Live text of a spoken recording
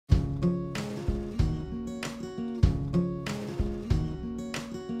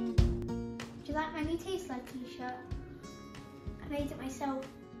slide t-shirt. I made it myself.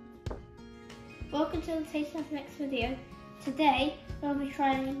 Welcome to the Taste of Next video. Today I'll be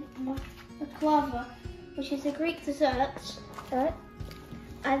trying baklava, which is a Greek dessert,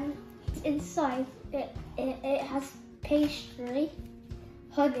 and inside it has pastry,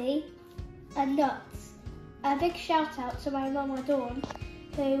 honey and nuts. A big shout out to my mum Dawn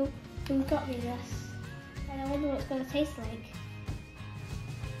who got me this, and I wonder what it's going to taste like.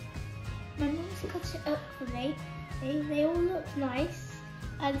 My mum's cut it up for me. They all look nice,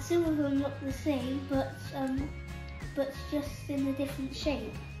 and some of them look the same, but just in a different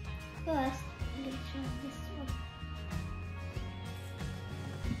shape. First, I'm going to try this one.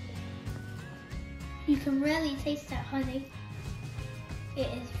 You can really taste that honey. It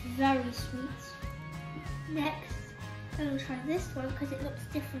is very sweet. Next, I'm going to try this one because it looks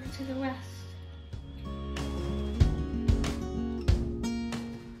different to the rest.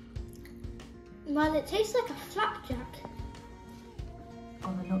 Well, it tastes like a flapjack.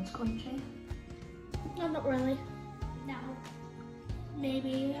 Are the nuts crunchy? No, not really. Now,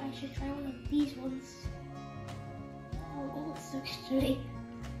 maybe I should try one of these ones. Oh, it looks so chewy.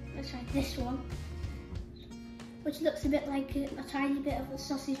 Let's try this one, which looks a bit like a tiny bit of a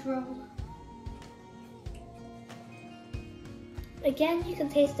sausage roll. Again, you can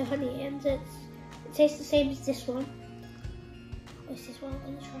taste the honey, and it tastes the same as this one. What's this one? I'm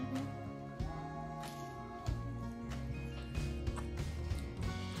going to try now.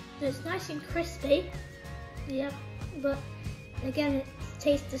 It's nice and crispy, yeah, but again it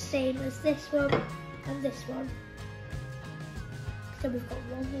tastes the same as this one and this one. So we've got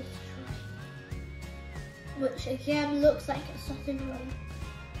one more to try, which again looks like a sausage roll.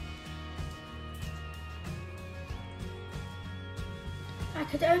 I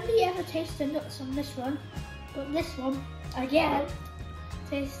could only ever taste the nuts on this one, but this one, again,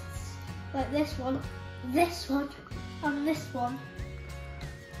 tastes like this one, and this one.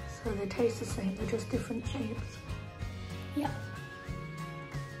 So they taste the same, they're just different shapes. Yep.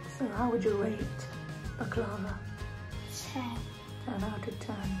 So how would you rate baklava? 10. 10 out of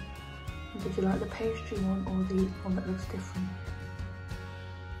 10. And did you like the pastry one or the one that looks different?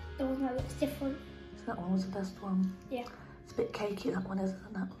 The one that looks different. So that one was the best one? Yeah. It's a bit cakey, that one, isn't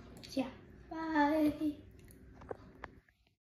it? Yeah. Bye.